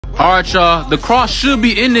Alright, y'all. The cross should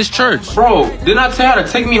be in this church. Bro, didn't I tell her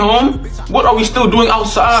to take me home? What are we still doing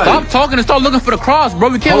outside? Stop talking and start looking for the cross, bro.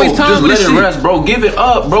 We can't waste time just with let this it shit. rest, bro. Give it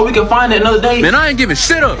up, bro. We can find it another day. Man, I ain't giving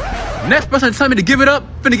shit up. Next person to tell me to give it up,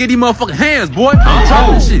 finna get these motherfucking hands, boy. I'm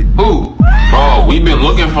trying this shit. Who? Bro, we've been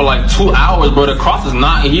looking for like 2 hours, bro. The cross is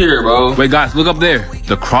not here, bro. Wait, guys, look up there.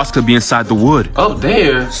 The cross could be inside the wood. Up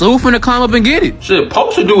there? So who finna climb up and get it? Shit,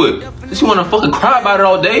 Pope should do it. Since you wanna fucking cry about it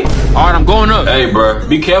all day. Alright, I'm going up. Hey, bro,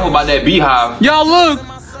 be careful about that beehive. Y'all look!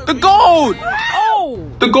 The gold!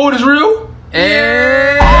 Oh! The gold is real?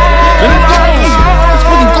 Hey! It's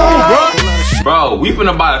fucking gold, bro! Bro, we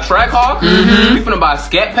finna buy a track hawk. We finna buy a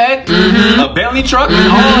scat pack, a Bentley truck,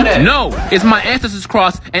 and all of that. No, it's my ancestors'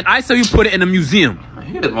 cross, and I say we put it in a museum.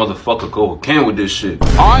 Here this motherfucker go again with this shit.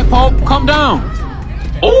 Alright, Pope, calm down.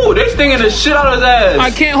 Oh, they stinging the shit out of his ass.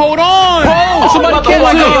 I can't hold on. Oh, somebody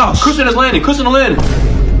catch me. Cushion is landing. Cushion is landing.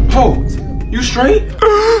 Oh, you straight?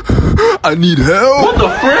 I need help. What the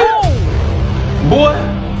frick? Boy.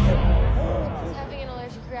 He's having an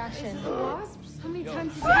allergic reaction. Wasps? How many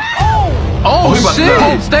times did Oh, shit.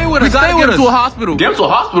 Pope, stay with us. Stay with us. To a hospital. Get him to a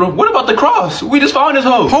hospital? What about the cross? We just found this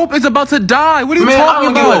hoe. Pope is about to die. What are you Man,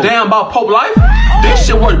 talking about? I don't give a damn about Pope life. This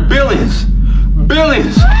shit worth billions.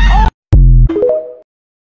 Billions.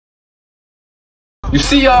 You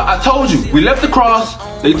see, y'all, I told you. We left the cross,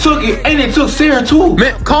 they took it, and they took Sarah too.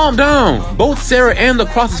 Man, calm down. Both Sarah and the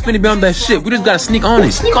cross is finna be on that shit. We just gotta sneak on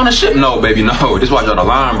it. Sneak on the shit? No, baby, no. This watch out the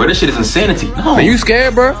line, bro. This shit is insanity. No. Man, you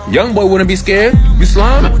scared, bro? Young boy wouldn't be scared. You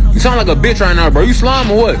slime? You sound like a bitch right now, bro. You slime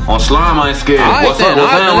or what? On slime, I ain't scared. All right, What's then. up?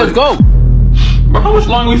 What's up? Let's go. Bro, how much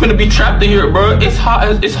longer we finna be trapped in here, bro? It's hot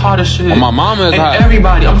as shit. Oh, my mama is and hot.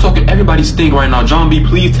 everybody, I'm talking everybody stink right now. John B,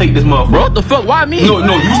 please take this motherfucker. Bro, what the fuck? Why me? No,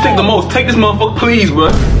 you stink the most. Take this motherfucker, please, bro.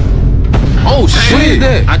 Oh, shit.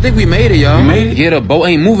 I think we made it, y'all. We made it? Yeah, the boat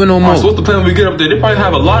ain't moving no more. So what's the plan when we get up there? They probably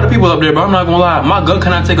have a lot of people up there, but I'm not gonna lie. My gun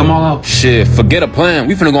cannot take them all out. Shit, forget a plan.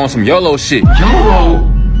 We finna go on some YOLO shit. YOLO?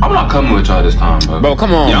 I'm not coming with y'all this time, bro. Bro,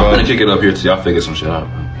 come on, yeah, bro. I'm gonna kick it up here till y'all figure some shit out,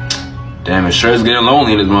 bro. Damn, it sure is getting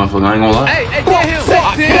lonely in this motherfucker. I ain't gonna lie. Hey, get him. There's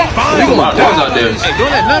a lot of boys out there. Hey,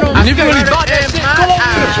 don't let none of them. If you really thought that shit, come on.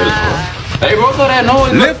 Hey, bro, what's all that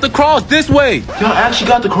noise? Lift the cross this way. Y'all actually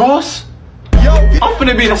got the cross? I'm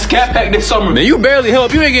finna be in a scat pack this summer. Man, you barely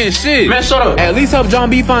help. You ain't getting shit. Man, shut up. At least help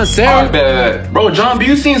John B find Sarah. Alright, bet. Bro, John B,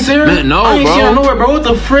 you seen Sarah? Man, no, I ain't bro. seen her nowhere, bro. What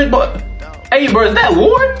the frick, bro? Hey, bro, is that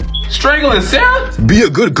Ward? Strangling Sarah? Be a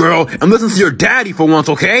good girl and listen to your daddy for once,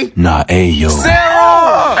 okay? Nah, hey, yo.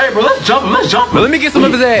 Sarah! Hey, bro, let's jump him. But let me get some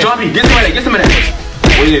of his ass. John B, get some of that, get some of that.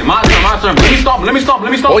 Oh, yeah, my turn. Let me stomp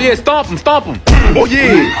him. Oh, yeah, stomp him. Oh,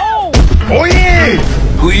 yeah. Oh, yeah.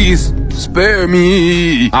 Please spare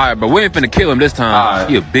me. All right, but we ain't finna kill him this time. All right.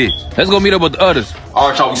 He a bitch. Let's go meet up with the others. All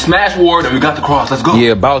right, y'all, we smashed Ward and we got the cross. Let's go.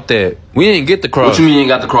 Yeah, about that. We didn't get the cross. What you mean you ain't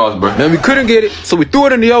got the cross, bro? Man, we couldn't get it, so we threw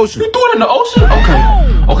it in the ocean. You threw it in the ocean?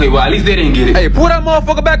 Okay, well, at least they didn't get it. Hey, pull that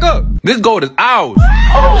motherfucker back up. This gold is ours.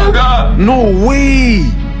 Oh, my God. No way.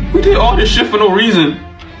 We did all this shit for no reason.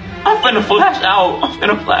 I'm finna flash out.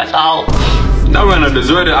 Now we're on a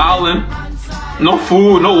deserted island. No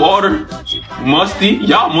food, no water. Musty.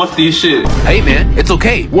 Y'all musty as shit. Hey, man, it's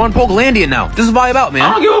okay. We're on Pokelandia now. This is vibe out, man.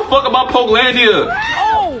 I don't give a fuck about Pokelandia.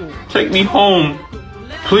 Take me home.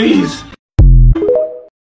 Please.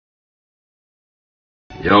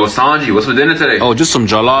 Yo, Sanji, what's for dinner today? Oh, just some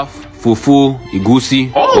jollof, fufu,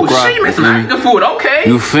 igusi. Oh, okra. shit, you made some African food. Okay.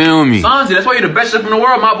 You feel me? Sanji, that's why you're the best chef in the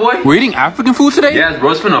world, my boy. We're eating African food today? Yes,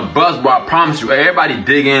 bro. It's finna buzz, bro. I promise you. Hey, everybody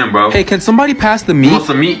dig in, bro. Hey, can somebody pass the meat? You want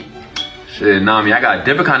some meat? Shit, nah, I got a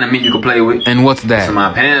different kind of meat you can play with. And what's that? Some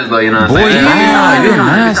my pants, though, you know what I'm Boy, saying? yeah, you're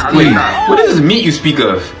nasty. What is this meat you speak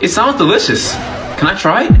of? It sounds delicious. Can I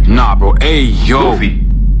try it? Nah, bro. Hey, yo. Luffy,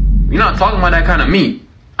 you're not talking about that kind of meat.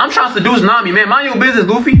 I'm trying to seduce Nami, man. Mind your business,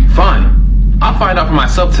 Luffy. Fine. I'll find out for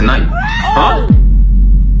myself tonight. Huh?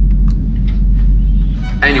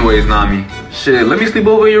 Anyways, Nami. Shit, let me sleep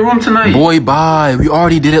over in your room tonight. Boy, bye. We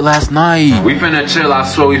already did it last night. We finna chill, I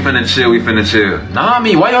swear we finna chill.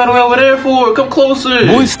 Nami, why you all the way over there for? Come closer.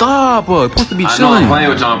 Boy, stop. It's supposed to be I know, chilling.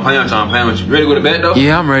 I'm playing with you. You ready to go to bed, though?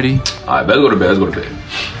 Yeah, I'm ready. Alright, let's go to bed.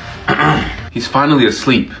 He's finally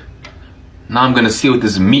asleep. Now I'm gonna see what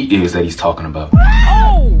this meat is that he's talking about.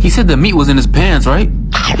 He said the meat was in his pants, right?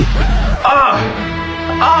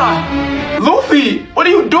 Luffy, what are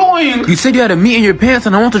you doing? You said you had a meat in your pants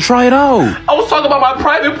and I want to try it out. I was talking about my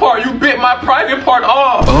private part. You bit my private part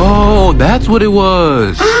off. Oh, that's what it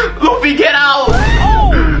was. Luffy, get out.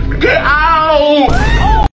 Get out.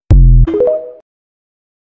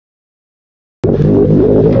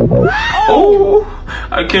 Oh,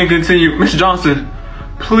 I can't continue. Miss Johnson,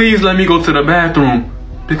 please let me go to the bathroom.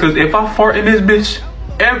 Because if I fart in this bitch,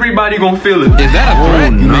 Everybody gonna feel it. Is that a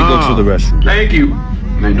threat? You may go to the restroom. Thank you.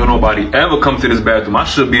 Man, don't nobody ever come to this bathroom. I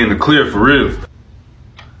should be in the clear for real.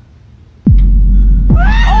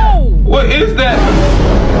 What is that?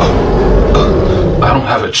 I don't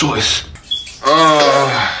have a choice.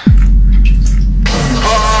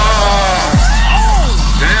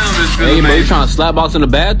 Hey, bro, you trying to slap box in the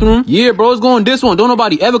bathroom? Yeah, bro, it's going this one. Don't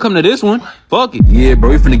nobody ever come to this one. Fuck it. Yeah, bro,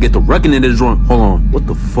 we finna get the wrecking in this joint. Hold on. What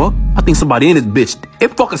the fuck? I think somebody in this bitch.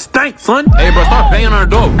 It fucking stank, son. Hey, bro, start banging on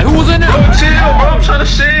the door. Hey, who was in there? Bro, chill, bro. I'm trying to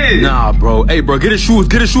shit. Nah, bro. Hey, bro, get his shoes.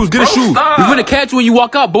 Get his shoes. Get his shoes. Stop. We finna catch you when you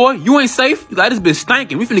walk out, boy. You ain't safe. Like, this bitch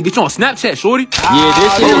stinking. We finna get you on Snapchat, shorty. Yeah,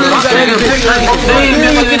 this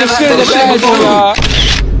shit is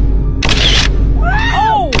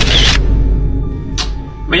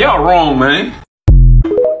Man, y'all wrong, man.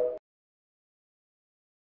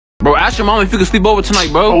 Bro, ask your mom if you can sleep over tonight,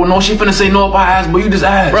 bro. Oh, no, she finna say no if I ask, but you just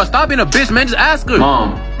ask. Bro, stop being a bitch, man. Just ask her.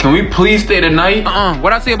 Mom, can we please stay tonight?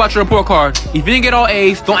 What'd I say about your report card? If you didn't get all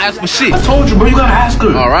A's, don't ask for shit. I told you, bro. You gotta ask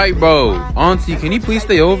her. All right, bro. Auntie, can you please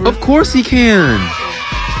stay over? Of course he can.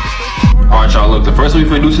 All right, y'all, look. The first thing we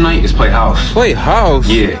finna do tonight is play house. Play house?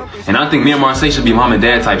 Yeah. And I think me and Marseille should be mom and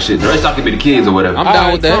dad type shit. The rest y'all could be the kids or whatever. I'm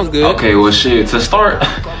down with that. Sounds good. Okay, well, shit. To start,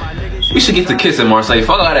 we should get to kissing, Marseille.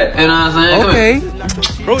 Fuck all that. You know what I'm saying? Okay.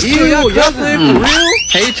 Bro, y'all playing for real?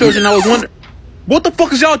 Hey, children, I was wondering, what the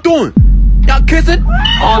fuck is y'all doing? Y'all kissing?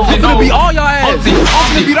 I'm gonna beat all y'all ass.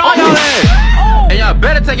 I'm gonna beat all y'all ass. And y'all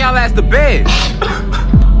better take y'all ass to bed.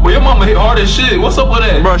 Well, your mama hit hard as shit. What's up with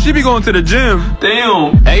that? Bro, she be going to the gym.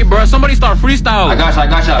 Damn. Hey, bro, somebody start freestyling. I got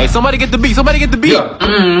you. Hey, somebody get the beat. Yeah.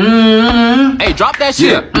 Hey, drop that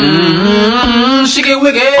shit. Yeah. She get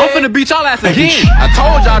wicked. I'm finna beat y'all ass again. I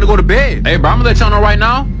told y'all to go to bed. Hey, bro, I'm gonna let y'all know right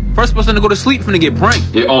now. First person to go to sleep finna get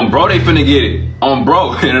pranked. Yeah, on bro, they finna get it. On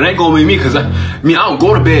bro, and it ain't gonna be me, cause I don't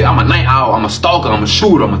go to bed. I'm a night owl. I'm a stalker. I'm a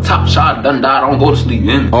shooter. I'm a top shot. Done died. I don't go to sleep,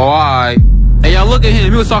 man. Oh, alright. Hey, y'all look at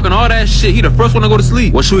him. He was talking all that shit. He the first one to go to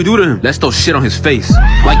sleep. What should we do to him? Let's throw shit on his face.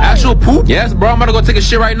 Like actual poop? Yes, bro. I'm about to go take a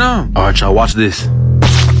shit right now. All right, y'all. Watch this. What's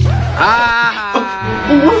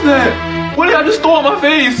that? What did I just throw on my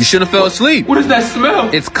face? You shouldn't have fell asleep. What is that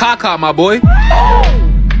smell? It's caca, my boy.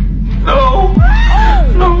 No.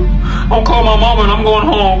 I'll call my mama and I'm going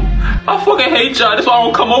home. I fucking hate y'all. That's why I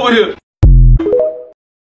don't come over here.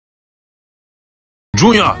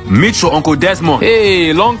 Junior, meet your Uncle Desmond.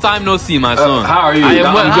 Hey, long time no see, my son. How are you? I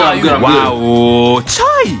am well. I'm good. Wow,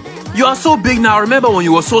 Chai, you are so big now. Remember when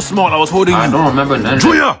you were so small, I was holding you? I don't remember none.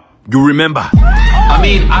 Junior, you remember? I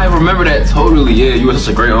mean, I remember that totally. Yeah, you were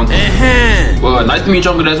such a great uncle. Well, nice to meet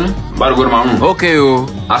you, Uncle Desmond. About to go to my room. Okay,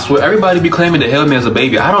 I swear, everybody be claiming to help me as a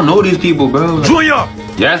baby. I don't know these people, bro. Junior!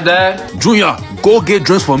 Yes, Dad? Junior, go get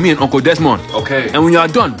drinks for me and Uncle Desmond. Okay. And when you are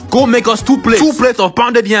done, go make us 2 plates. 2 plates of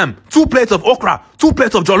pounded yam, 2 plates of okra, 2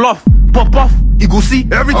 plates of jollof, puff, igusi,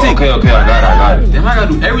 everything. Okay, I got it. Damn, I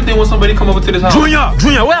gotta do everything when somebody come over to this house.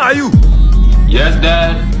 Junior, where are you? Yes,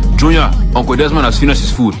 Dad? Junior, Uncle Desmond has finished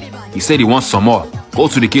his food. He said he wants some more. Go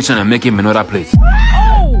to the kitchen and make him another plate.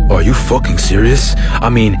 Are you fucking serious? I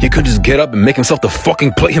mean, he could just get up and make himself the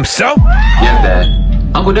fucking plate himself? Yes, Dad.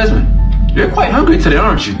 Uncle Desmond, you're quite hungry today,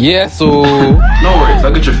 aren't you? Yeah, so... No worries,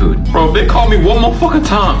 I'll get your food. Bro, they call me one more fucking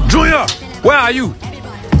time. Junior, where are you?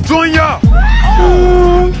 Junior!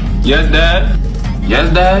 Yes, Dad?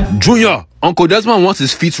 Yes, Dad? Junior, Uncle Desmond wants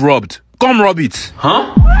his feet rubbed. Come rub it.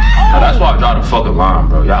 Huh? That's why I draw the fucking line,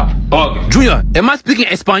 bro. Y'all bugging. Junior, am I speaking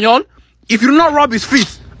Espanol? If you do not rub his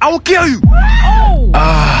feet, I will kill you.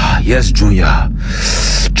 Yes, Junior.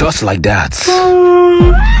 Just like that.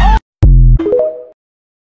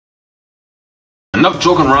 Enough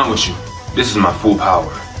joking around with you. This is my full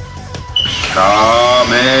power.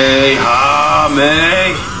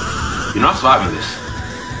 Hame. You're not surviving this.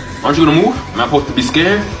 Aren't you gonna move? Am I supposed to be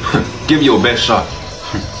scared? Give your best shot.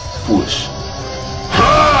 Foolish.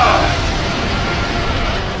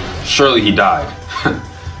 Surely he died.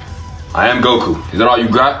 I am Goku. Is that all you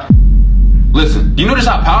got? Listen, do you notice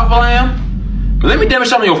how powerful I am? Let me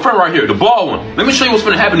demonstrate on your friend right here, the bald one. Let me show you what's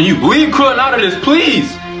gonna happen to you. Leave Krillin out of this,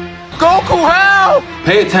 please. Goku, help!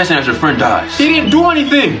 Pay attention as your friend dies. He didn't do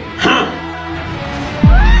anything.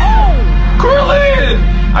 Krillin!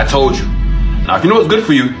 I told you. Now, if you know what's good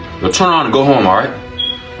for you, you'll turn around and go home, all right?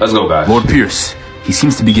 Let's go, guys. Lord Pierce, he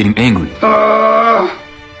seems to be getting angry.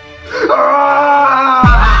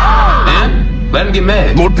 And let him get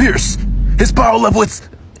mad. Lord Pierce, his power level, it's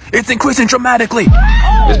increasing dramatically.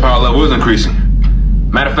 His power level is increasing.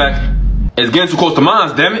 Matter of fact, it's getting too close to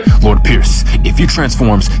mine, damn it. Lord Pierce, if he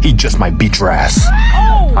transforms, he just might beat your ass.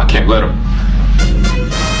 I can't let him.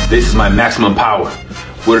 This is my maximum power,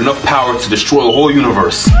 with enough power to destroy the whole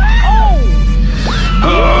universe.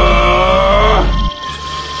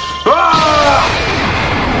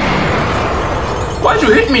 Why'd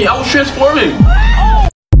you hit me? I was transforming.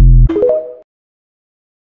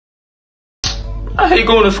 I hate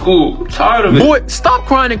going to school. I'm tired of it. Boy, stop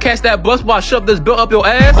crying and catch that bus while I shove this belt up your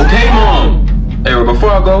ass. Okay, Mom. Hey, bro, before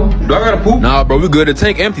I go, do I gotta poop? Nah, bro, we good. The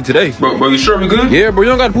tank empty today. Bro, you sure we good? Yeah, bro, you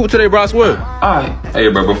don't gotta poop today, bro, I swear. Alright. Hey,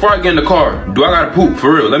 bro, before I get in the car, do I gotta poop?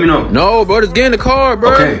 For real, let me know. No, bro, just get in the car,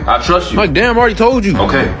 bro. Okay, I trust you. Like, damn, I already told you.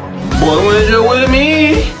 Okay. Boy, when you're with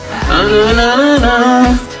me,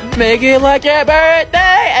 make it like your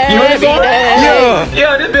birthday. You know this song?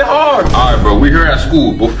 Yeah, this bit hard. Alright, bro, we here at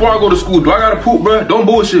school. Before I go to school, do I gotta poop, bro? Don't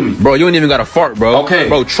bullshit me. Bro, you ain't even gotta fart, bro. Okay.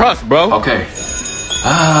 Bro, trust, bro. Okay.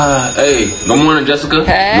 Hey, good morning, Jessica.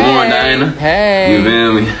 Hey. Good morning, Diana. Hey. You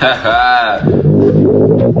feel me?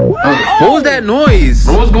 What was that noise?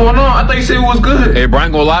 Bro, what's going on? I thought you said it was good. Hey,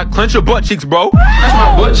 Brian, gonna lie, clench your butt cheeks, bro. That's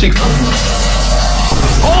my butt cheeks.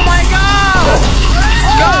 Oh my God!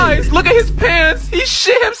 Guys, look at his pants. He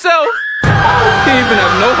shit himself. He ain't even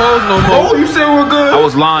have no holes no more. Oh, you said we were good. I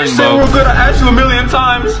was lying, you bro. You said we were good. I asked you a million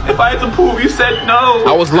times if I had to poop. You said no.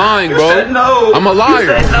 I was lying, bro. You said no. I'm a liar. You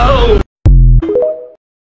said no.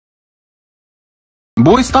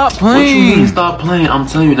 Boy, stop playing. What you mean stop playing? I'm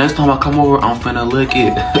telling you, next time I come over, I'm finna lick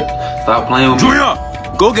it. Stop playing with me. Junior,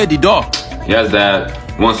 go get the dog. Yes, Dad.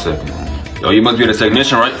 1 second. Yo, you must be the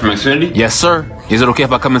technician, right? From Xfinity? Yes, sir. Is it okay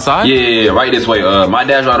if I come inside? Yeah, right this way. My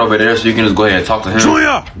dad's right over there, so you can just go ahead and talk to him.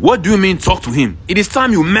 Junior, what do you mean talk to him? It is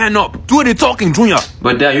time you man up. Do the talking, Junior.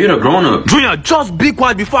 But Dad, you're the grown-up. Junior, just be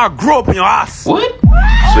quiet before I grow up in your ass. What?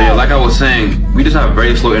 So yeah, like I was saying, we just have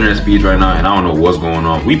very slow internet speeds right now, and I don't know what's going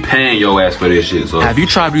on. We paying your ass for this shit, so. Have you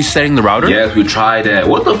tried resetting the router? Yes, we tried that.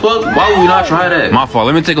 What the fuck? Why would we not try that? My fault.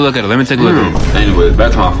 Let me take a look at it. Anyways,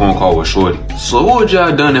 back to my phone call with Shorty. So what would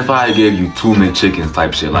y'all done if I gave you 2 McChickens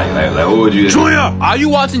type shit? Like what would you do? Junior, are you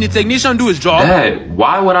watching the technician do his job? Dad,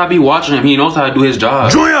 why would I be watching him? He knows how to do his job.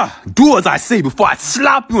 Junior, do as I say before I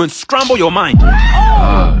slap you and scramble your mind.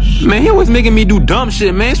 Shit. Man, he always making me do dumb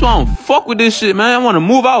shit, man. So I don't fuck with this shit, man. I want to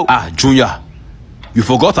move out. Junior, you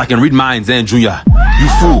forgot I can read minds, Junior. You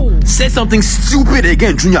fool. Say something stupid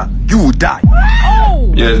again, Junior. You will die.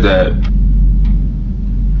 Yes, Dad.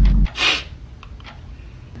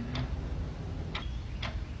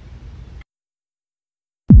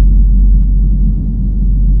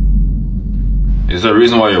 Is there a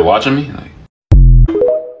reason why you're watching me?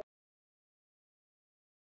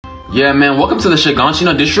 Yeah, man, welcome to the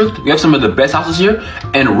Shiganshina district. We have some of the best houses here,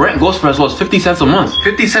 and rent goes for as low as 50 cents a month.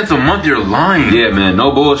 50 cents a month? You're lying. Yeah, man,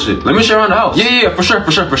 no bullshit. Let me show you around the house. Yeah, for sure.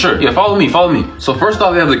 Yeah, follow me. So first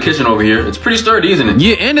off, we have the kitchen over here. It's pretty sturdy, isn't it?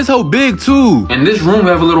 Yeah, and it's so big, too. In this room,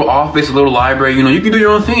 we have a little office, a little library. You know, you can do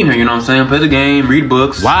your own thing in here, you know what I'm saying? Play the game, read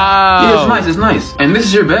books. Wow. Yeah, it's nice. And this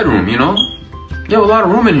is your bedroom, you know? You have a lot of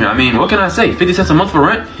room in here. I mean, what can I say? 50 cents a month for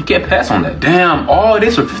rent? You can't pass on that. Damn, all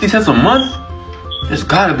this for 50 cents a month? There's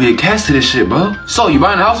gotta be a catch to this shit, bro. So, you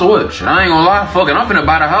buying a house or what? Shit, I ain't gonna lie. Fucking, I'm finna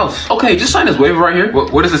buy the house. Okay, just sign this waiver right here.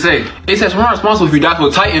 What does it say? It says we're not responsible if you die to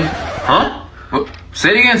a Titan. Huh? What?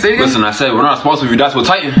 Say it again. Listen, I said we're not responsible if you die to a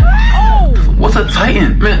Titan. What's a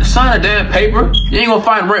Titan? Man, sign a damn paper. You ain't gonna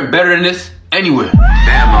find rent better than this anywhere.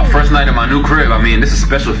 Damn, my first night in my new crib. I mean, this is a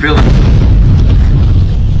special feeling.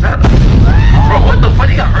 Bro, what the fuck?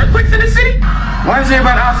 You got earthquakes in the city? Why is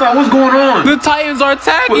everybody outside? What's going on? The Titans are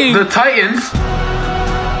attacking. The Titans?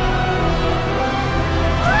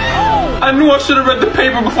 I knew I should have read the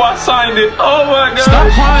paper before I signed it. Oh my god.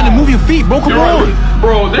 Stop crying and move your feet, bro. Come on.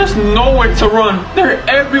 Bro, there's nowhere to run. They're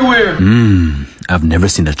everywhere. I've never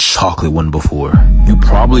seen a chocolate one before. You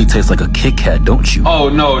probably taste like a Kit Kat, don't you? Oh,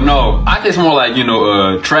 no. I taste more like, you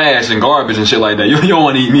know, trash and garbage and shit like that. You don't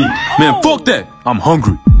want to eat me. Man, fuck that. I'm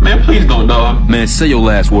hungry. Man, please don't, dog. Man, say your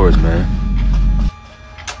last words, man.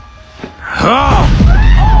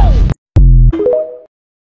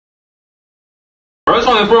 Bro, it's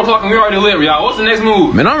only 4 o'clock and we already lit, y'all. What's the next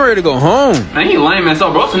move? Man, I'm ready to go home. Man, he lame as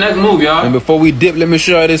hell, bro. What's the next move, y'all? And before we dip, let me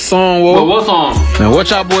show you this song, whoa. But what song? Man, what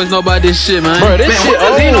y'all boys know about this shit, man? Bro, this shit, what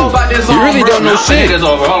does he know about this song, You really bro? don't know shit.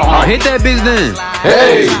 Hold on. I'll hit that bitch then.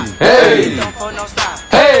 Hey.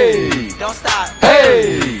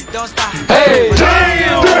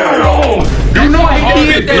 Damn. You know I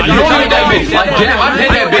hate that bitch. Like, damn, I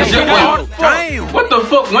hate that bitch. Damn. What the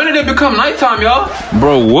fuck? When did it become nighttime, y'all?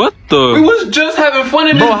 Bro, what the? We was just having fun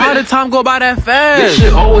in this Bro, how bitch. did time go by that fast? This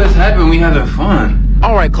shit always happen when we having fun.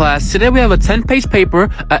 Alright, class. Today we have a 10-page paper,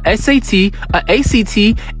 a SAT, a ACT,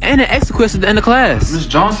 and an extra quiz at the end of class. Miss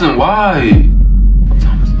Johnson, why?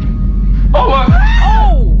 Oh my.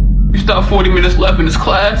 You still have 40 minutes left in this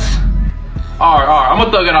class. Alright. I'm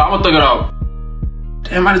gonna thug it out.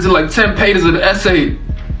 Damn, I just did like 10 pages of the essay.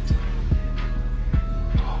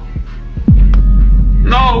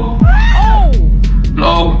 No.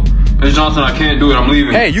 No. Ms. Johnson, I can't do it. I'm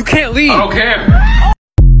leaving. Hey, you can't leave. I don't care.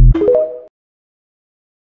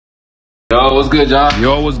 Yo, what's good, y'all?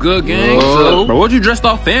 Yo, what's good, gang? What's up? Bro, what you dressed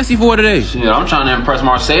all fancy for today? Shit, I'm trying to impress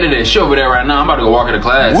Marseille today. She over there right now. I'm about to go walk her to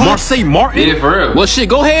class. What? Marseille Martin? Yeah, for real. Well, shit,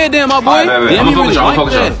 go ahead then, my boy. All right, Yeah, I'm gonna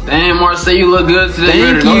focus that. y'all. Damn, Marseille, you look good today.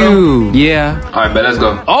 Thank you. Yeah. All right, bet, let's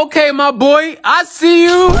go. Okay, my boy, I see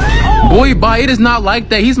you. Boy, bye, it is not like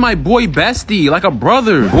that. He's my boy bestie, like a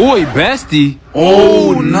brother. Boy bestie?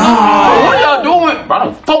 Oh, no. What y'all doing? Bro, I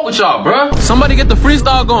don't fuck with y'all, bro. Somebody get the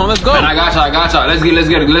freestyle going. Let's go. Man, I got y'all. Let's get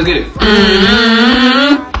it.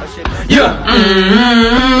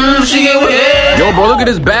 Yeah. She get with it. Yo, bro, look at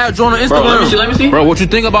this badge on Instagram. Bro, let me see. Bro, what you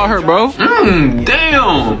think about her, bro?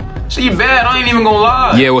 Damn. She bad. I ain't even gonna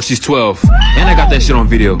lie. Yeah, well, she's 12. And I got that shit on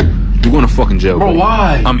video. You're going to fucking jail, Bro,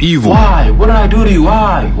 why? I'm evil. Why? What did I do to you?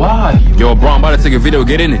 Why? Yo, bro, I'm about to take a video.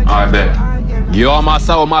 Get in it. All right, bet. Yo, I'm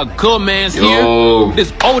outside with my good mans here.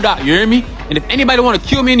 This O-Dot, you hear me? And if anybody want to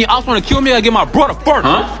kill me, any else want to kill me, I get my brother first.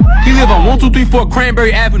 Huh? He live on 1234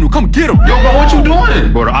 Cranberry Avenue. Come get him. Yo, bro, what you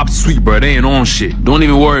doing? Bro, the ops sweet, bro. They ain't on shit. Don't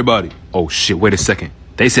even worry about it. Oh, shit, wait a second.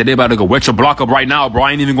 They said they about to go wet your block up right now, bro.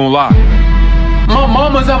 I ain't even gonna lie. My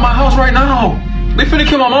mama's at my house right now. They finna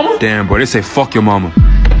kill my mama? Damn, bro, they say fuck your mama.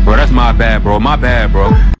 Bro, that's my bad, bro. My bad, bro.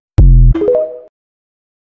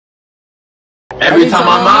 Every time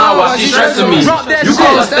I'm out, while she stressing me. You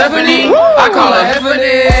call her Stephanie, I call her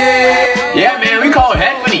Heffany. Yeah, man, we call her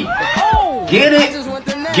Heffany. Get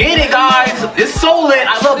it, guys. It's so lit.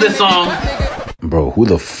 I love this song. Bro, who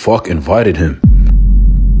the fuck invited him?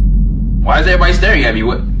 Why is everybody staring at me?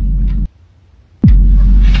 What?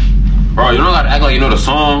 Bro, you don't gotta act like you know the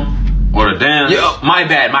song or the dance. Yeah, my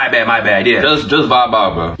bad. Yeah, just vibe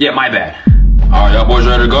out, bro. Yeah, my bad. All right, y'all boys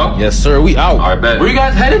ready to go? Yes, sir. We out. All right, bet. Where you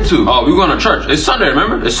guys headed to? Oh, we're going to church. It's Sunday,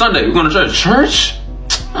 remember? It's Sunday. We're going to church. Church?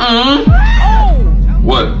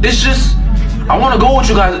 What? It's just, I want to go with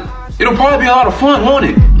you guys. It'll probably be a lot of fun, won't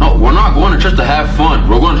it? No, we're not going to church to have fun.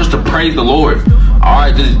 We're going just to praise the Lord. All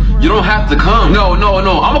right, you don't have to come. No. I'm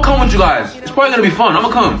going to come with you guys. It's probably going to be fun. I'm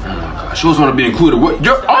going to come. Oh, my gosh. You always want to be included. What?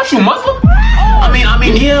 Aren't you Muslim? I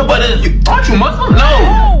mean, yeah, but aren't you Muslim?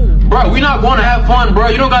 No. Bro, we not going to have fun, bro.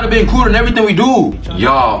 You don't got to be included in everything we do.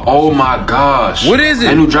 Y'all, oh my gosh. What is it?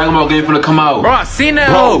 That new Dragon Ball game finna come out. Bro, I seen that.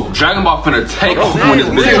 Bro, Dragon Ball finna take off on this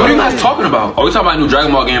bitch. What are you guys talking about? Oh, we talking about a new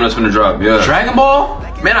Dragon Ball game that's finna drop. Yeah. Dragon Ball?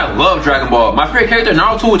 Man, I love Dragon Ball. My favorite character,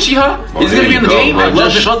 Naruto Uchiha, is gonna be in the game. Bro,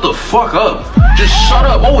 just shut the fuck up. Just shut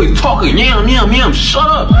up. Always talking. Yam. Shut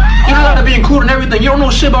up. You don't gotta be included in everything. You don't know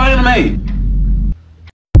shit about anime.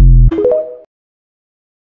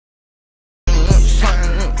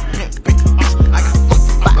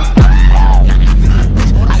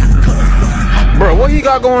 Bro, what he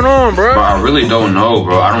got going on, bro? Bro, I really don't know,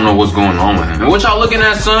 bro. I don't know what's going on with him. And what y'all looking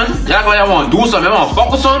at, son? Y'all act like y'all want to do something. Y'all want to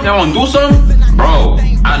fuck with something? Y'all want to do something? Bro,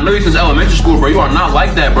 I know you since elementary school, bro. You are not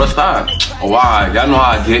like that, bro. Stop. Why? Y'all know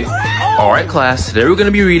how I get. All right, class. Today we're going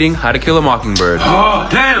to be reading How to Kill a Mockingbird. Oh,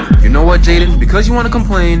 damn. You know what, Jaden? Because you want to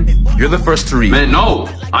complain, you're the first to read. Man, no.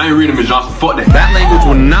 I ain't reading Ms. Johnson. Fuck that. That language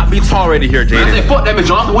will not be tolerated here, Jaden. Man, I say fuck that, Ms.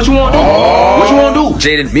 Johnson. What you want to do? What you want to do?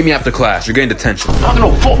 Jaden, meet me after class. You're getting detention. I don't give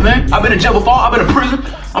no fuck, man. I've been in jail before. I've been in prison.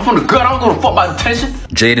 I'm from the gut. I don't give a fuck about detention.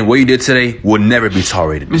 Jaden, what you did today will never be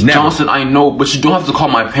tolerated. Ms. Johnson, I know, but you don't have to call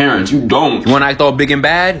my parents. You don't. You want to act all big and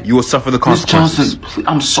bad? You will suffer the consequences. Ms. Johnson, please,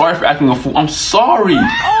 I'm sorry for acting a fool. I'm sorry.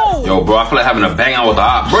 Yo, bro, I feel like having a bang out with the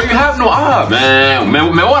ops. Bro, you have no ops. Man,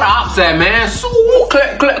 what ops at, man? So,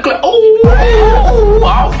 click. Oh,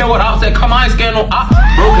 I don't care what ops at. Come on, I ain't scared no ops.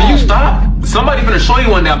 Bro, can you stop? Somebody finna show you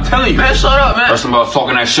one day, I'm telling you. Man, shut up, man. First about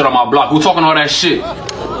talking that shit on my block. Who talking all that shit?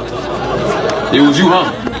 It was you,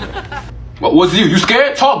 huh? What was you? You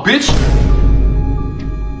scared? Talk, bitch.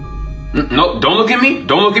 No, don't look at me.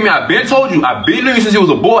 Don't look at me. I been told you. I been knew you since you was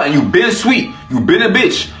a boy, and you been sweet. You been a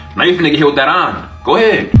bitch. Now you finna get hit with that on. Go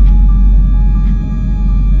ahead.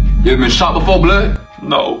 You ever been shot before, blood?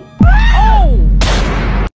 No.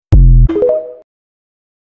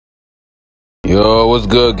 Yo, what's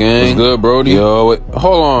good, gang? What's good, Brody? Yo, wait,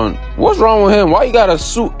 hold on. What's wrong with him? Why you got a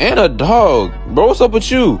suit and a dog? Bro, what's up with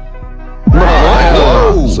you?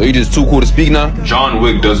 Bro, so you just too cool to speak now? John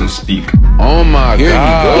Wick doesn't speak. Oh my God. He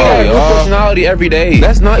got a good personality every day.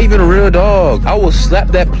 That's not even a real dog. I will slap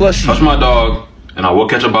that plushie. Touch my dog, and I will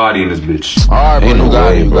catch a body in this bitch. Alright,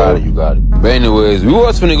 bro, you got it. But anyways, we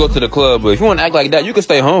was finna go to the club, but if you wanna act like that, you can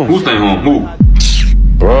stay home. Who's staying home? Who?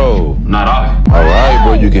 Bro. Not I. Alright,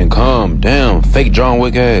 bro, you can calm down. Fake John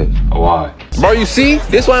Wick ass. Oh, why? Bro, you see?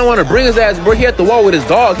 This why I want to bring his ass, bro. He at the wall with his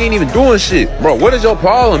dog. He ain't even doing shit. Bro, what is your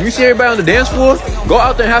problem? You see everybody on the dance floor? Go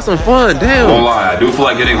out there and have some fun. Damn. Don't lie, I do feel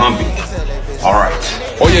like getting humpy. All right.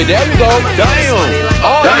 Oh, yeah, there we go. Damn.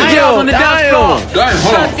 Oh, damn. On the dance floor. Damn,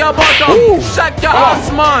 hold on. Shut your bottom. Shut your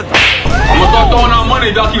ass, man. I'm gonna start throwing out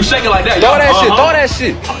money, y'all keep shaking like that. Throw that shit, throw that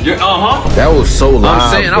shit. Yeah, That was so loud,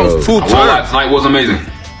 I'm saying, bro. I was too tired. Tonight was amazing.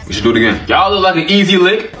 We should do it again. Y'all look like an easy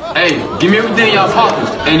lick. Hey, give me everything in y'all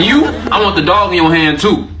pockets. And you, I want the dog in your hand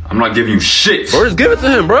too. I'm not giving you shit. Bro, just give it to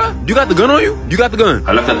him, bro. You got the gun on you? You got the gun.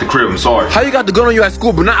 I left at the crib, I'm sorry. How you got the gun on you at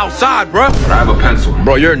school, but not outside, bro? But I have a pencil.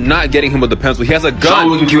 Bro, you're not getting him with the pencil. He has a gun.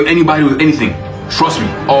 Sean, we can kill anybody with anything. Trust me.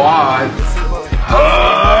 Oh, alright.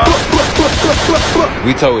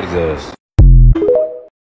 We told his ass.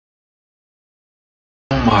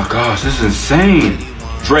 Oh my gosh, this is insane.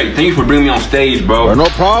 Drake, thank you for bringing me on stage, bro. No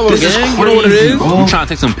problem, this gang. Is You know what it is? bro. You trying to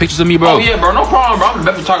take some pictures of me, bro? Oh yeah, bro, no problem, bro. I'm the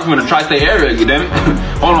best photographer in the tri-state area, you damn it.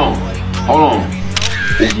 Hold on. Oh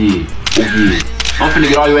yeah. I'm finna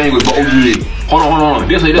get all your angles, but oh yeah. Hold on.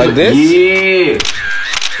 This way. Like this?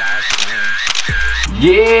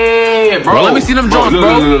 Yeah, bro. Bro, let me see them drums,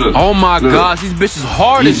 bro. Look. Oh my gosh, these bitches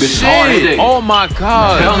hard as shit. Hard, oh my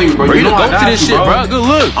god. I'm telling you, bro. You know go to this shit, bro. Good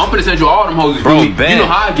look. I'm finna send you all them hoes, bro. You know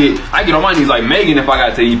how I get on my knees like Megan if I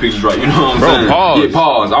gotta take you pictures right. You know what I'm saying? Pause. Yeah,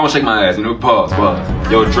 pause. I don't shake my ass. You know, pause.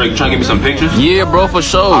 Yo, Drake, you trying to give me some pictures? Yeah, bro, for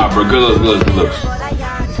sure. Alright, bro. Good looks.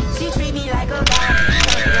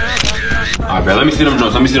 Alright, bro. Let me see them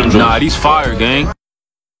drums. Nah, these fire, gang.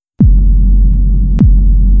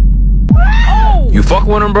 You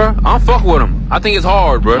fucking with him, bro? I don't fuck with him. I think it's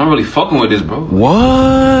hard, bro. I'm not really fucking with this, bro. What?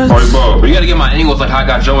 Alright, bro. But you gotta get my angles like how I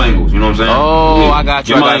got your angles. You know what I'm saying? Oh, yeah. I got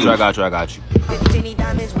you. I got you.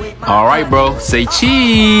 All right, bro. Say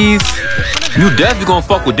cheese. You definitely gonna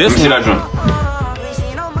fuck with this Let me one. see that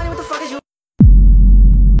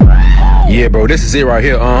drum. Yeah, bro. This is it right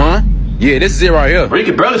here. Yeah, this is it right here. Bro, you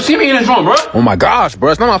can barely see me in this drum, bro. Oh my gosh,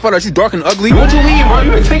 bro. It's not my fault that you dark and ugly. What you mean, bro?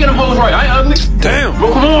 You ain't taking them hoes right. I ain't ugly. Damn.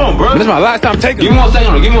 Bro, come on, bro. This is my last time taking Give me 1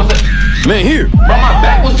 second. Man, here. Bro, my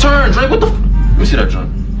back was turned, Drake. What the Let me see that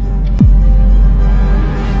drum.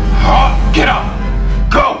 Get out.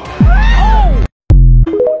 Go.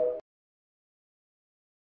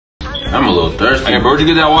 I'm a little thirsty. Hey, bro, where'd you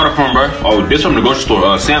get that water from, bro? Oh, this from the grocery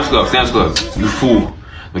store. Sam's Club. You fool.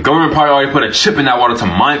 The government probably already put a chip in that water to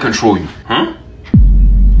mind control you, huh?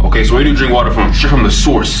 Okay, so where do you drink water from? Straight from the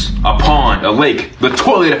source. A pond, a lake, the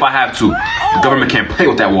toilet if I have to. The government can't play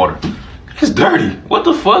with that water. It's dirty. What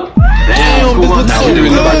the fuck? Damn, this looks so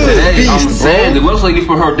good. I'm saying, it looks like you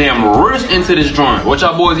put her damn wrist into this joint. What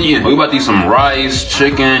y'all boys eating? We about to eat some rice,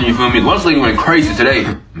 chicken, you feel me? Lunch lady went crazy today.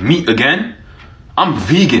 Meat again? I'm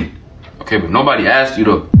vegan. Okay, but nobody asked you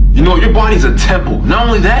to. You know, your body's a temple. Not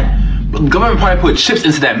only that, but the government probably put chips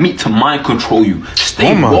into that meat to mind control you.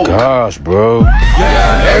 Stay woke. Gosh, bro.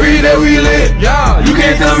 Yeah, every day we lit. Yeah, you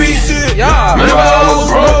can't tell me shit. Yeah, remember I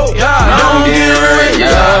was broke. Yeah, now I'm getting rich.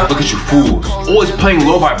 Yeah. Look at you fools. Always playing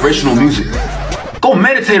low vibrational music. Go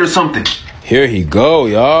meditate or something. Here he go,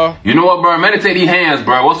 y'all. You know what, bro? Meditate these hands,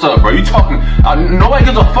 bro. What's up, bro? You talking? Nobody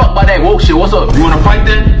gives a fuck about that woke shit. What's up? You wanna fight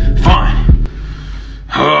then? Fine.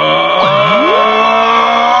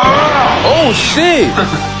 Oh shit.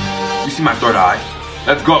 You see my third eye?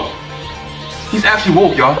 Let's go. He's actually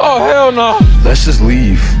woke, y'all. Oh hell no. Let's just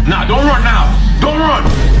leave. Nah, don't run now. Don't run.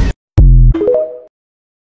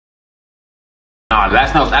 Nah,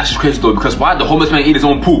 last night was actually crazy though, because why did the homeless man eat his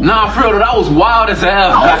own poop? Nah, for real, that was wild as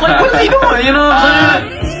hell. I was like, what is he doing? You know what I'm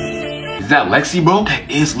saying? Is that Lexi, bro?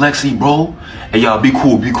 That is Lexi, bro. Hey, y'all, be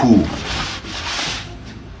cool.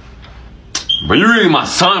 Bro, you really my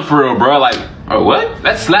son for real, bro. Like, bro, what?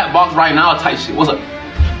 That slap box right now type shit. What's up?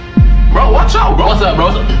 Bro, watch out, bro. What's up,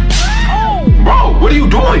 bro? Bro, what are you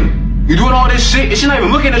doing? You doing all this shit? And she not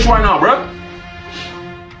even looking at you right now, bro.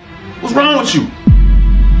 What's wrong with you?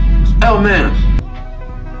 It's L man.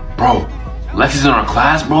 Bro, Lexi's in our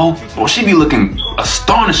class, bro. Bro, she be looking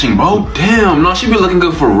astonishing, bro. Damn, no, she be looking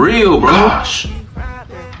good for real, bro. Gosh.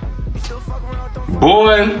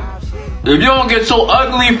 Boy, if you don't get so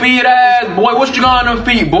ugly feet ass, boy, what you got on them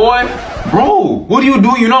feet, boy? Bro, what do?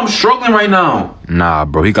 You know I'm struggling right now. Nah,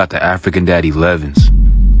 bro, he got the African Daddy 11s.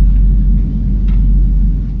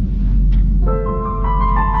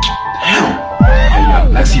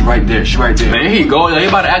 Lexi right there, she right there. Man, here you go, he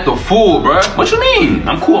about to act a fool, bro. What you mean?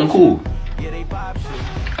 I'm cool.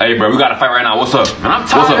 Hey, bro, we gotta fight right now. What's up? Man, I'm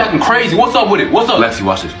tired of acting crazy. What's up with it? What's up? Lexi,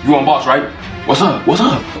 watch this. You on boss, right? What's up?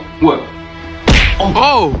 What?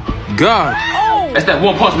 Oh, God. That's that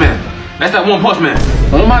one punch man.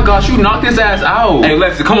 Oh my gosh, you knocked his ass out. Hey,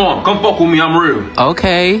 Lexi, come on. Come fuck with me. I'm real.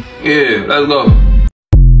 Okay. Yeah, let's go.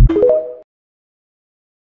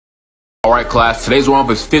 Alright, class, today's warm-up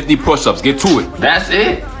is 50 push-ups. Get to it. That's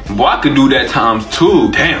it? Boy, I could do that times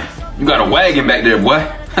 2. Damn, you got a wagon back there, boy.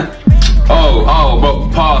 oh, bro,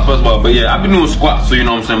 pause first of all. But yeah, I've been doing squats, so you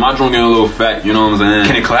know what I'm saying? My joint getting a little fat, you know what I'm saying?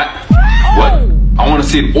 Can it clap? What? I want to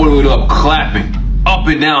see it all the way up, clapping. Up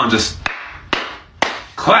and down, just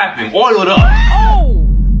clapping, oil it up.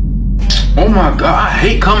 Oh my God, I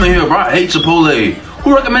hate coming here, bro. I hate Chipotle.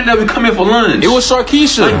 Who recommended that we come here for lunch? It was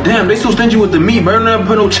Sharkeisha. Like, damn, they still stingy with the meat, bro. They never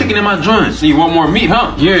put no chicken in my joint. So you want more meat,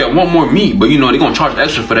 huh? Yeah, I want more meat, but you know, they gonna charge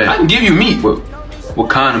extra for that. I can give you meat, but what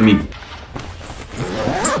kind of meat?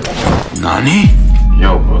 Nani?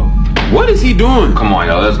 Yo, bro. What is he doing? Come on,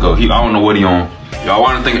 y'all, let's go. I don't know what he on. Y'all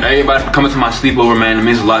want to thank everybody for coming to my sleepover, man. It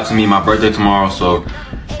means a lot to me. My birthday tomorrow, so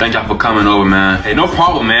thank y'all for coming over, man. Hey, no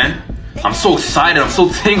problem, man. I'm so excited. I'm so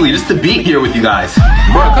tingly just to be here with you guys.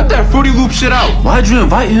 Bro, cut that Fruity Loop shit out. Why'd you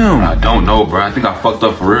invite him? I don't know, bro. I think I fucked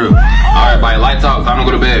up for real. All right, bye. Lights out. Time to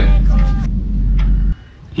go to bed.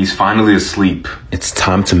 He's finally asleep. It's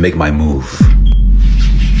time to make my move.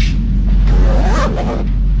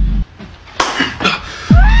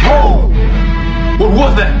 Oh! What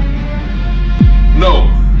was that? No.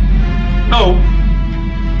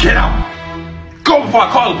 Get out. Go before I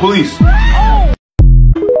call the police.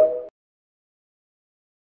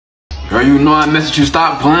 Girl, you know I messaged you.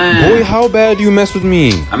 Stop playing. Boy, how bad do you mess with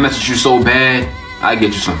me? I messaged you so bad. I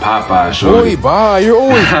get you some Popeyes, shorty. Boy, bye. You're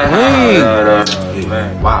always playing.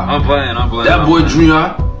 Wow. I'm playing. That boy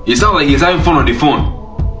Junior, it sounds like he's having fun on the phone.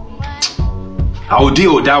 I will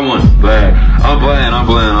deal with that one. I'm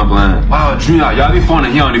playing. Wow, Junior, y'all be fun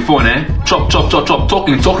here on the phone, eh? Chop,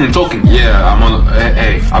 talking. Yeah, I'm on.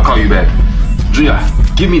 Hey, I'll call you back. Junior,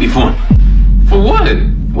 give me the phone. For what?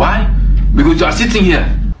 Why? Because you are sitting here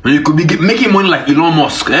and you could be making money like Elon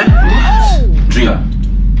Musk, eh? What? Junior,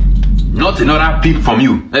 not another peep from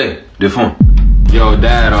you. Hey, the phone. Yo,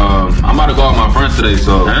 Dad, I'm about to go out with my friends today,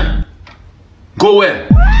 so. Huh? Go where?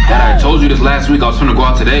 Dad, I told you this last week I was gonna go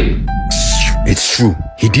out today. It's true.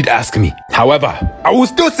 He did ask me. However, I will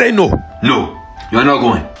still say no. No, you're not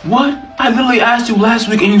going. What? I literally asked you last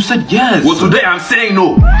week and you said yes. Well, today I'm saying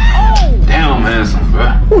no. Damn, handsome, bro.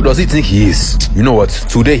 Who does he think he is? You know what?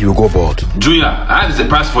 Today he will go bald. Junior, I have a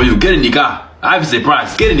surprise for you. Get in the car. I have a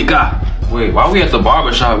surprise. Get in the car. Wait, why are we at the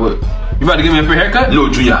barbershop? What? You about to give me a free haircut? No,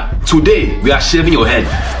 Junior. Today we are shaving your head.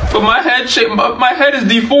 But my head is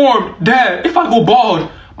deformed. Dad, if I go bald,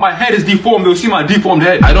 my head is deformed. They'll see my deformed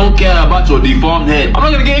head. I don't care about your deformed head. I'm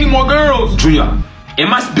not gonna get any more girls. Junior,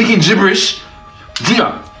 am I speaking gibberish?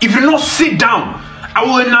 Junior, if you don't sit down, I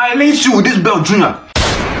will annihilate you with this belt, Junior.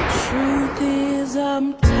 Truth is,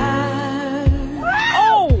 I'm tired.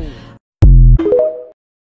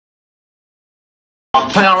 I'm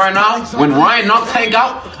playing right now. When Ryan knocked Tank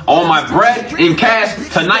out, I want my bread in cash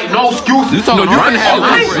tonight. No excuses. You talking Ryan have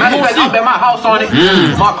I bet my house on it,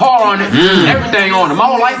 my car on it, everything on it, my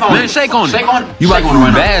whole life on it. Man, shake on it. Shake on it. You like on it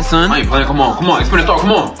right bad, now. son. I ain't playing. Come on. It's finna start.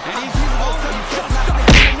 Come on.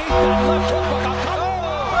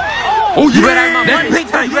 Oh, you better have my money. You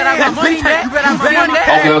better have my money.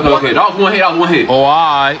 Okay. That was one hit. Oh,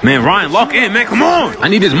 alright. Man, Ryan, lock in, man. Come on. I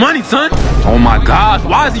need this money, son. Oh my gosh,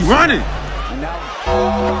 why is he running?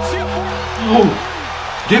 Oh,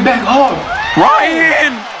 get back up.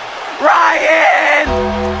 Ryan!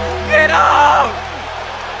 Get up!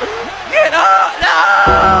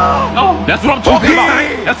 No! That's what I'm talking about.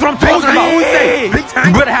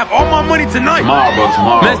 You better have all my money tonight. Tomorrow, bro.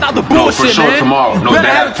 Tomorrow. Man, stop the bullshit, for sure, man. Tomorrow. You better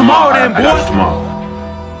have it tomorrow, then, boy. I got it tomorrow.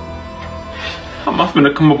 How am I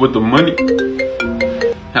finna come up with the money?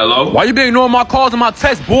 Hello? Why you been ignoring my calls and my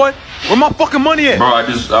texts, boy? Where my fucking money at? Bro,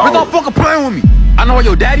 Stop fucking playing with me. I know where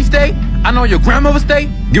your daddy stay. I know where your grandmother stay.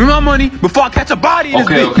 Give me my money before I catch a body in this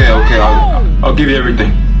bitch. Okay. I'll give you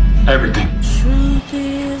everything.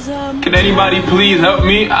 Can anybody please help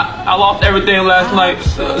me? I lost everything last night.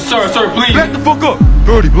 Sir, please. Back the fuck up.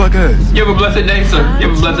 Dirty black ass. You have a blessed day, sir. You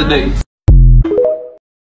have a blessed day.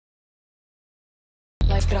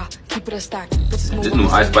 This new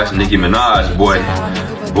Ice Spice Nicki Minaj, boy.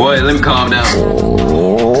 Boy, let me calm down.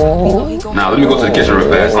 Now, let me go to the kitchen real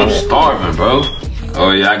fast. I'm starving, bro.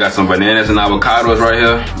 Oh, yeah, I got some bananas and avocados right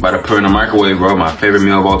here. About to put in the microwave, bro. My favorite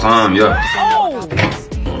meal of all time, yeah.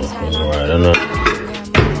 Alright, I know.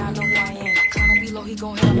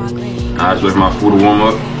 I just wait for my food to warm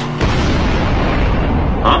up.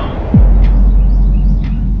 Huh?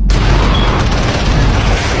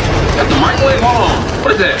 That's the microwave? Hold on.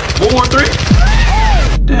 What is that? World War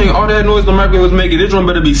III? Dang, all that noise the microwave was making. This one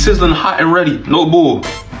better be sizzling hot and ready. No bull.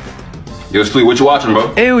 Yo, Sleep, what you watching,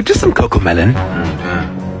 bro? Ew, just some cocoa melon.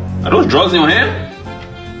 Damn. Are those drugs in your hand?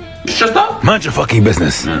 You stressed out? Mind your fucking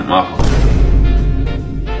business. My fault.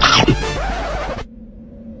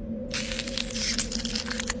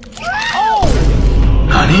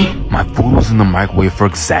 My food was in the microwave for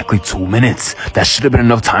exactly 2 minutes. That should have been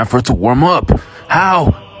enough time for it to warm up.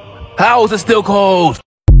 How? How is it still cold?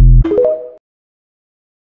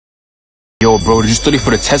 Yo, bro, did you study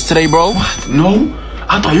for the test today, bro? What? No.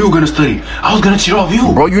 I thought you were gonna study. I was gonna cheat off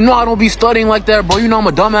you. Bro, you know I don't be studying like that, bro. You know I'm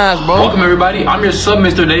a dumbass, bro. Welcome, everybody. I'm your sub,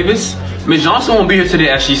 Mr. Davis. Miss Johnson won't be here today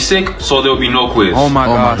as she's sick, so there will be no quiz. Oh my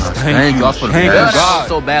gosh. Thank you. Thank God.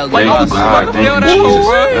 So badly. Yes.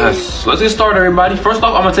 Let's get started, everybody. First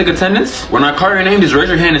off, I'm gonna take attendance. When I call your name, just raise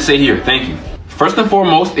your hand and say here. Thank you. First and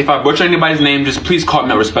foremost, if I butcher anybody's name, just please call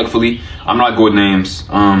me out respectfully. I'm not good with names.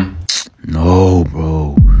 No,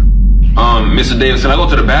 bro. Mr. Davis, can I go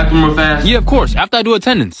to the bathroom real fast? Yeah, of course. After I do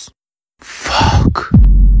attendance. Fuck.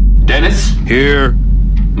 Dennis? Here.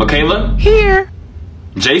 Michaela? Here.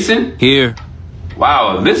 Jason? Here.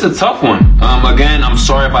 Wow, this is a tough one. Again, I'm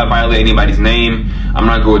sorry if I violate anybody's name. I'm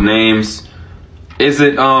not good with names. Is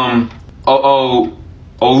it, Olua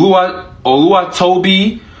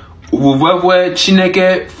Toby, Uwewe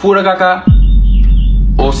Chineke, Furagaka,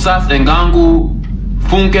 Osas Ngangu,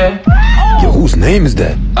 Funke? Yo, whose name is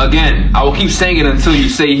that? Again, I will keep saying it until you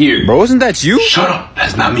say here. Bro, isn't that you? Shut up.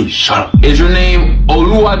 That's not me. Shut up. Is your name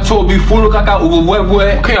Olua Toby Furukaka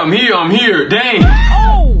Uwewe? Okay, I'm here. Dang.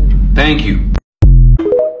 Oh. Thank you.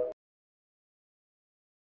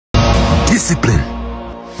 Discipline.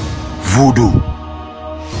 Voodoo.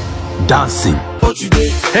 Dancing.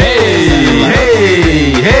 Hey.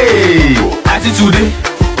 Attitude.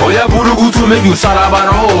 Oh yeah, voodoo to make you shut up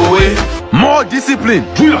the whole way. More discipline.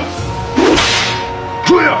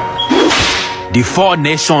 The 4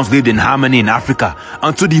 nations lived in harmony in Africa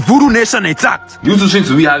until the voodoo nation attacked. You two seem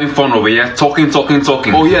to be having fun over here. Talking.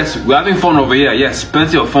 Oh yes, we're having fun over here. Yes,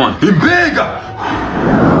 plenty of fun. Bigger.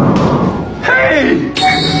 Hey!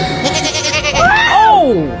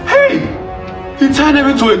 Oh! Hey! He turned him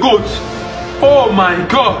into a goat. Oh my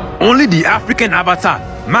God! Only the African avatar,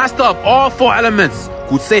 master of all 4 elements,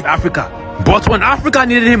 could save Africa. But when Africa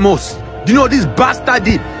needed him most, you know what this bastard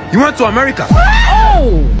did? He went to America.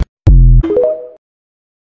 Oh!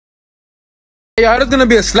 Yeah, there's gonna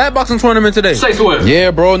be a slapboxing tournament today. Say swear. Yeah,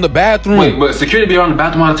 bro, in the bathroom. Wait, but security be around the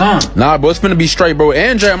bathroom all the time. Nah, bro, it's finna be straight, bro.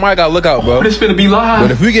 And Jeremiah gotta look out, bro. But it's finna be live.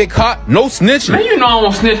 But if we get caught, no snitching. Man, you know I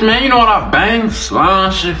won't snitch, man. You know what I bang,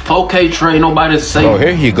 slime, shit, 4K tray, nobody safe. Oh,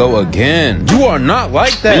 here you go again. You are not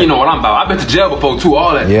like that. Man, you know what I'm about. I've been to jail before, too,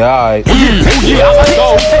 all that. Yeah, alright.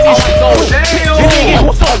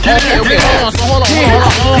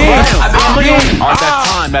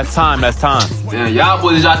 That's time. Yeah, y'all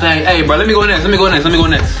boys y'all think, hey, bro, let me go next. I'm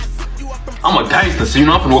a gangster, so you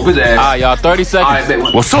know I'm finna whoop his ass. Alright, y'all, 30 seconds.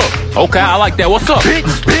 Right, what's up? Okay, I like that. What's up?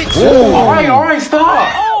 Bitch. Alright,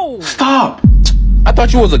 stop. I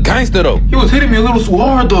thought you was a gangster, though. He was hitting me a little too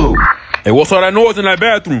hard, though. Hey, what's all that noise in that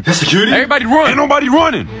bathroom? That's security? Everybody run. Ain't nobody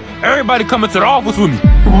running. Everybody coming to the office with me.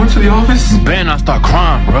 You going to the office? You better not start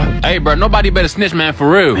crying, bro. Hey, bro, nobody better snitch, man, for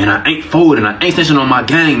real. Man, I ain't folding. I ain't snitching on my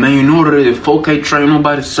gang, man. You know what it is. 4K train,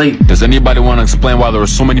 nobody's safe. Does anybody want to explain why there were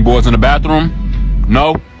so many boys in the bathroom?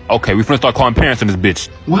 No? Okay, we finna start calling parents in this bitch.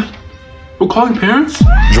 What? We're calling parents?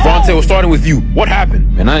 Javante was starting with you. What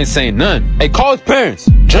happened? Man, I ain't saying none. Hey, call his parents.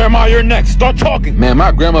 Jeremiah, you're next. Start talking. Man,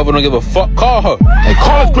 my grandmother don't give a fuck. Call her. Hey,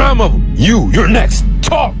 call his grandmother. You're next.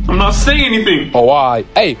 Talk. I'm not saying anything. Oh, alright.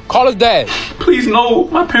 Hey, call his dad. Please, no.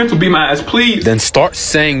 My parents will beat my ass, please. Then start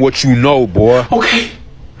saying what you know, boy. Okay.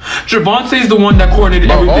 Javante is the one that coordinated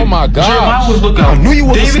everything. Oh my God. Jeremiah was lookout. I knew you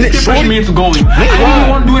was a snitch. David pressured me into going. I didn't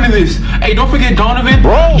want to do any of this. Hey, don't forget Donovan,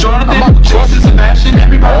 bro. Jonathan, Justin, Sebastian,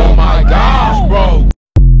 everybody. Oh my gosh, bro.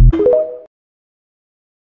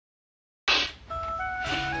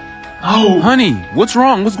 Oh, honey, what's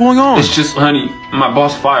wrong? What's going on? It's just, honey, my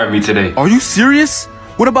boss fired me today. Are you serious?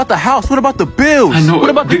 What about the house? What about the bills? I know. What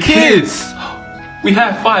about the kids? We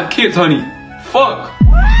have 5 kids, honey. Fuck.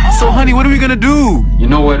 So, honey, what are we gonna do? You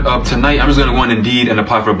know what? Tonight, I'm just gonna go on Indeed and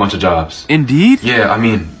apply for a bunch of jobs. Indeed? Yeah, I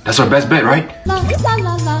mean, that's our best bet, right? Life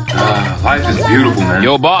is beautiful, man.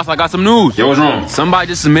 Yo, boss, I got some news. Yo, what's wrong? Somebody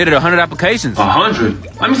just submitted 100 applications.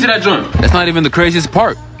 100? Let me see that joint. That's not even the craziest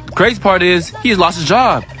part. The crazy part is, he has lost his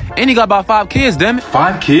job. And he got about 5 kids, damn it.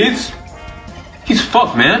 5 kids? He's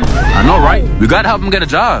fucked, man. I know, right? We gotta help him get a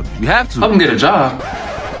job. We have to. Help him get a job?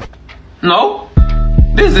 No.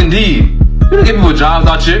 This is Indeed. We don't give people jobs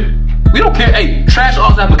out here. We don't care. Hey, trash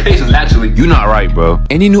all the applications, actually. You not right, bro.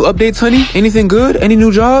 Any new updates, honey? Anything good? Any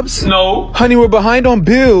new jobs? No. Honey, we're behind on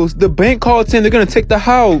bills. The bank called saying they're gonna take the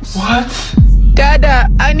house. What? Dada,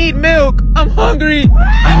 I need milk. I'm hungry.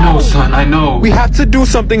 I know, son. I know. We have to do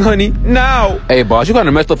something, honey. Now. Hey, boss, you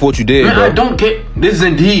kinda messed up what you did, man, bro. I don't get... This is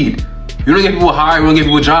Indeed. You don't get people hired. We don't get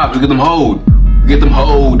people jobs. We get them hoed. We get them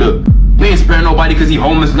hoed. We ain't sparing nobody because he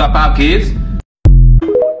homeless and got 5 kids.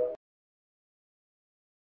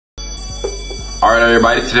 Alright,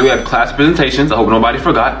 everybody, today we have class presentations. I hope nobody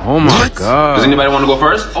forgot. Oh my god. Does anybody want to go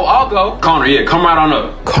first? Oh, I'll go. Connor, yeah, come right on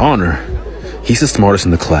up. Connor? He's the smartest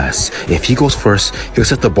in the class. If he goes first, he'll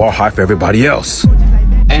set the bar high for everybody else.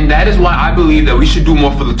 And that is why I believe that we should do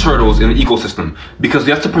more for the turtles in the ecosystem. Because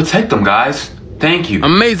we have to protect them, guys. Thank you.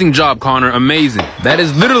 Amazing job, Connor. Amazing. That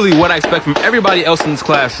is literally what I expect from everybody else in this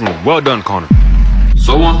classroom. Well done, Connor.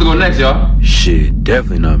 So who wants to go next, y'all? Shit,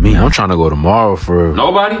 definitely not me. I'm trying to go tomorrow for...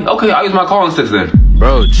 Nobody? Okay, I'll use my calling sticks then.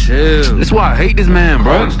 Bro, chill. That's why I hate this man,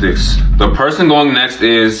 bro. Calling sticks. The person going next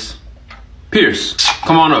is... Pierce.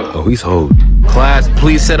 Come on up. Oh, he's hold. Class,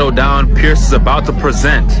 please settle down. Pierce is about to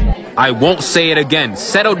present. I won't say it again.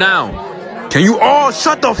 Settle down. Can you all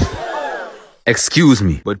shut the f... Excuse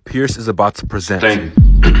me, but Pierce is about to present. Thank you.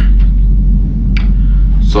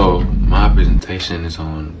 So, my presentation is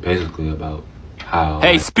on basically about how...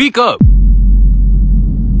 Hey, speak up.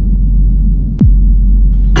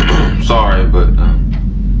 Sorry, but I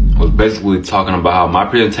was basically talking about how my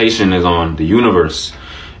presentation is on the universe.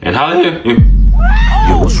 And how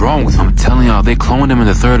Yo, what's wrong with him? I'm telling y'all, they cloned him in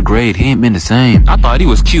the 3rd grade. He ain't been the same. I thought he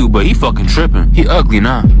was cute, but he fucking tripping. He ugly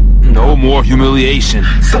now. No more humiliation.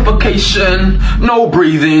 Suffocation, no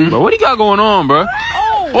breathing. But what he got going on, bro?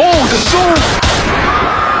 Oh, the shoe!